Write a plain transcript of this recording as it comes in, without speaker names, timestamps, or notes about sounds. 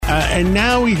And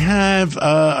now we have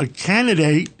a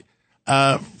candidate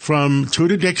from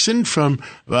Tudor Dixon from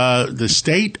the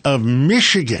state of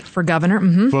Michigan. For governor.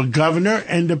 Mm-hmm. For governor.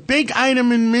 And the big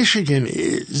item in Michigan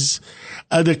is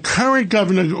the current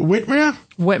governor, Governor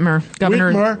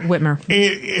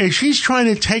Whitmer. She's trying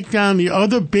to take down the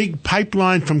other big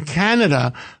pipeline from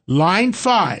Canada, Line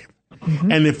 5.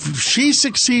 Mm-hmm. And if she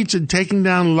succeeds in taking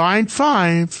down Line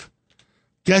 5,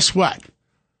 guess what?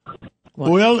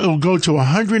 Oil will go to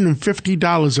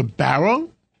 $150 a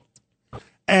barrel,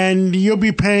 and you'll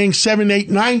be paying $7,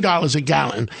 $8, $9 a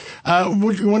gallon.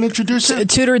 Would you want to introduce it?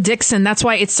 Tudor Dixon. That's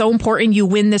why it's so important you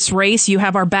win this race. You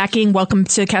have our backing. Welcome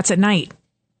to Cats at Night.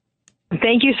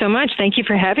 Thank you so much. Thank you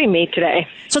for having me today.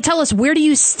 So tell us, where do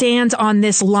you stand on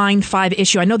this Line 5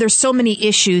 issue? I know there's so many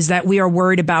issues that we are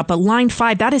worried about, but Line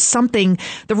 5, that is something,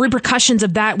 the repercussions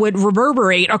of that would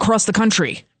reverberate across the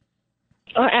country.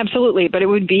 Oh, absolutely, but it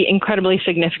would be incredibly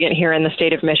significant here in the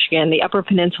state of Michigan. The Upper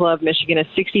Peninsula of Michigan is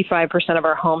 65% of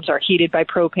our homes are heated by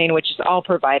propane, which is all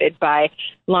provided by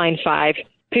Line 5.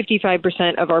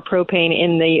 55% of our propane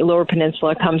in the Lower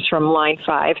Peninsula comes from Line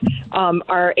 5.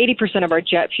 Our 80% of our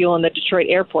jet fuel in the Detroit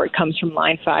airport comes from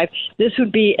Line 5. This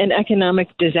would be an economic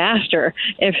disaster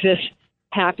if this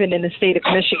happened in the state of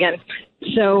Michigan.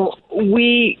 So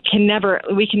we can never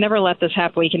let this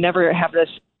happen. We can never have this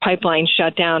pipeline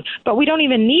shut down, but we don't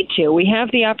even need to. We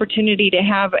have the opportunity to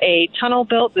have a tunnel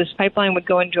built. This pipeline would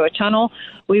go into a tunnel.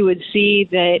 We would see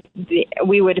that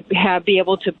we would be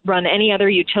able to run any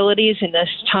other utilities in this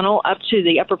tunnel up to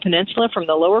the Upper Peninsula from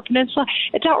the Lower Peninsula.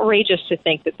 It's outrageous to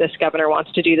think that this governor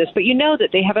wants to do this, but you know that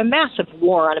they have a massive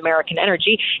war on American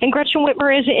energy, and Gretchen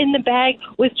Whitmer is in the bag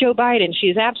with Joe Biden. She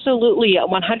is absolutely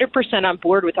 100% on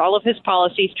board with all of his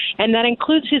policies, and that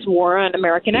includes his war on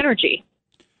American energy.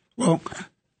 Well,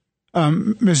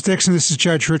 Ms. Dixon, this is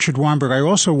Judge Richard Weinberg. I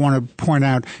also want to point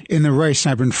out in the race,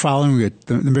 and I've been following it,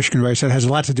 the Michigan race, that has a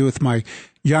lot to do with my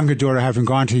younger daughter having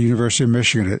gone to the University of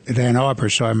Michigan at Ann Arbor.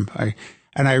 So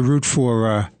I root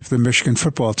for the Michigan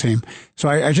football team. So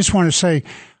I just want to say,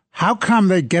 how come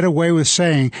they get away with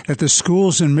saying that the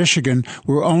schools in Michigan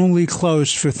were only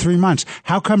closed for 3 months?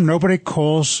 How come nobody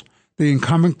calls the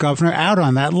incumbent governor out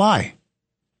on that lie?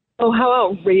 Oh, how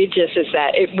outrageous is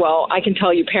that? Well, I can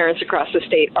tell you parents across the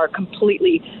state are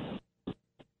completely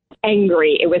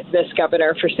angry with this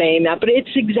governor for saying that, but it's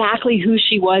exactly who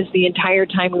she was the entire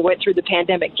time we went through the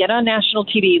pandemic. Get on national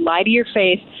TV, lie to your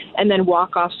face, and then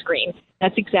walk off screen.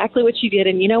 That's exactly what she did.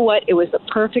 And you know what? It was the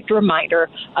perfect reminder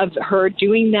of her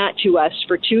doing that to us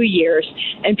for 2 years.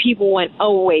 And people went,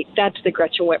 oh, wait, that's the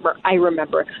Gretchen Whitmer I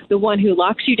remember, the one who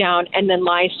locks you down and then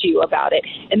lies to you about it.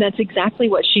 And that's exactly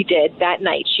what she did that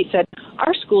night. She said,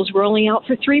 our schools were only out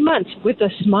for 3 months, with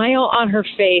a smile on her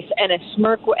face and a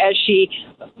smirk as she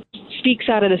speaks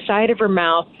out of the side of her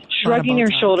mouth, shrugging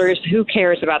her shoulders. Who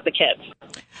cares about the kids?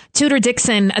 Tudor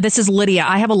Dixon, this is Lydia.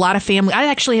 I have a lot of family. I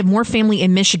actually have more family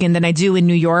in Michigan than I do in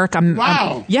New York.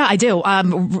 Wow. Yeah, I do.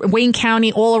 Wayne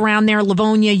County, all around there,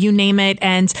 Livonia, you name it.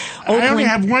 And Oakland. I only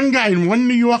have one guy in one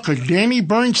New Yorker, Danny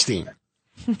Bernstein.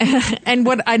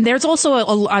 And there's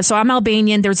also so I'm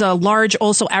Albanian. There's a large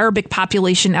also Arabic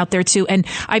population out there too. And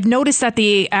I've noticed that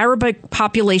the Arabic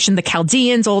population, the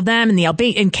Chaldeans, all of them, and the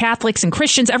and Catholics and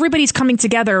Christians, everybody's coming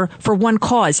together for one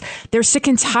cause. They're sick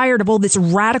and tired of all this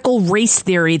radical race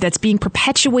theory that's being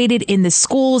perpetuated in the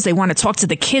schools. They want to talk to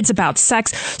the kids about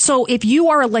sex. So if you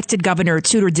are elected governor,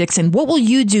 Tudor Dixon, what will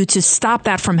you do to stop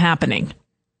that from happening?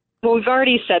 Well, we've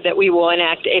already said that we will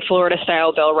enact a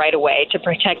Florida-style bill right away to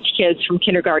protect kids from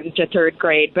kindergarten to third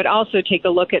grade, but also take a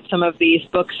look at some of these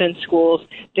books in schools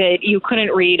that you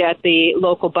couldn't read at the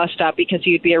local bus stop because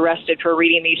you'd be arrested for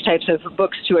reading these types of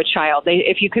books to a child.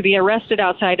 If you could be arrested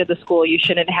outside of the school, you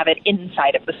shouldn't have it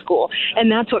inside of the school.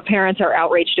 And that's what parents are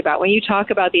outraged about. When you talk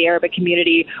about the Arabic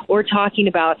community, we're talking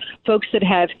about folks that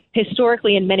have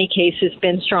historically, in many cases,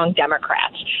 been strong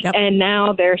Democrats. Yep. And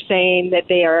now they're saying that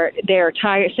they are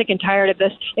tired, sick and tired of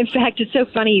this. In fact, it's so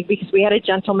funny because we had a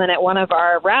gentleman at one of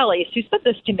our rallies who said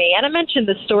this to me, and I mentioned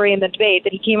this story in the debate,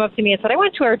 that he came up to me and said, I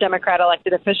went to our Democrat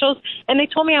elected officials, and they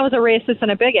told me I was a racist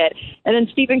and a bigot. And then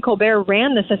Stephen Colbert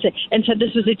ran this and said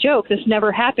this was a joke. This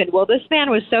never happened. Well, this man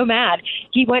was so mad.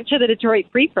 He went to the Detroit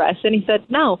Free Press, and he said,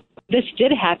 no, this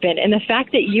did happen. And the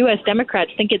fact that you as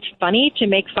Democrats think it's funny to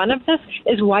make fun of this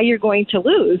is why you're going to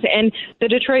lose. And the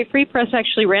Detroit Free Press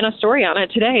actually ran a story on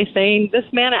it today saying this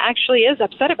man actually is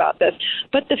upset about this.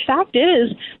 But the fact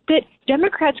is that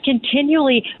Democrats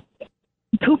continually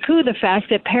poo-poo the fact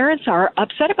that parents are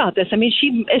upset about this. I mean,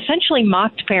 she essentially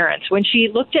mocked parents when she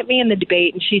looked at me in the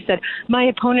debate and she said, my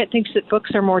opponent thinks that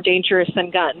books are more dangerous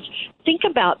than guns. Think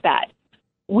about that.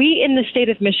 We in the state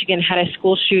of Michigan had a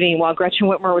school shooting while Gretchen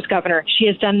Whitmer was governor. She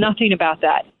has done nothing about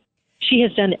that. She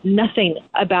has done nothing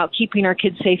about keeping our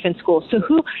kids safe in school. So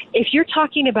if you're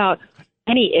talking about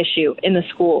any issue in the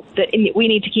school that we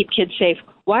need to keep kids safe,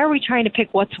 why are we trying to pick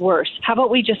what's worse? How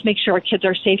about we just make sure our kids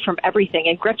are safe from everything?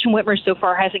 And Gretchen Whitmer so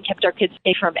far hasn't kept our kids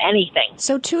safe from anything.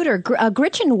 So, Tudor,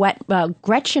 Gretchen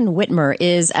Whitmer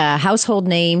is a household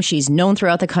name. She's known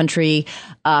throughout the country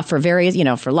for various,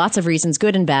 for lots of reasons,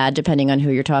 good and bad, depending on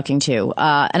who you're talking to.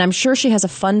 And I'm sure she has a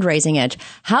fundraising edge.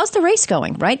 How's the race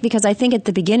going, right? Because I think at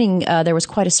the beginning there was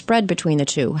quite a spread between the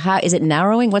two. How is it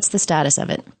narrowing? What's the status of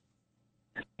it?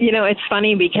 It's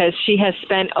funny because she has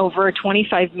spent over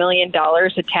 $25 million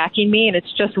attacking me, and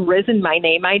it's just risen my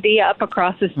name ID up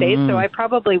across the state. So I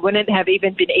probably wouldn't have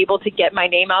even been able to get my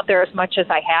name out there as much as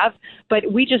I have.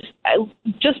 But we just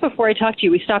before I talked to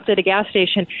you, we stopped at a gas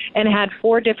station and had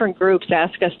 4 different groups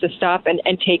ask us to stop and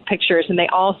take pictures, and they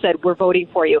all said, we're voting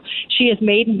for you. She has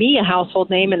made me a household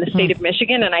name in the state of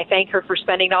Michigan, and I thank her for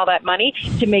spending all that money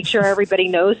to make sure everybody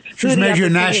knows. She's made you a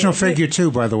national figure, too,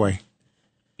 by the way.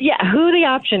 Yeah, who the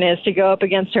option is to go up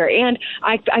against her. And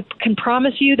I can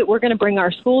promise you that we're going to bring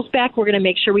our schools back. We're going to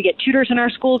make sure we get tutors in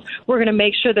our schools. We're going to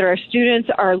make sure that our students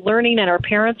are learning and our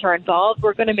parents are involved.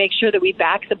 We're going to make sure that we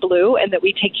back the blue and that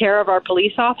we take care of our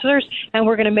police officers. And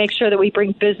we're going to make sure that we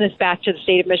bring business back to the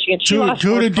state of Michigan. She lost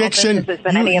more small Dixon, businesses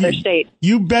than any other state.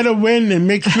 You better win and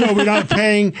make sure we're not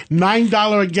paying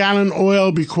 $9 a gallon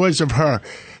oil because of her.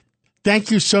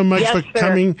 Thank you so much for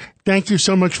coming. Thank you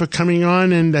so much for coming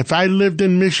on. And if I lived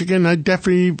in Michigan, I'd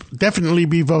definitely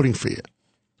be voting for you.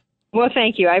 Well,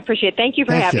 thank you. I appreciate it. Thank you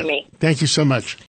for having me. Thank you so much.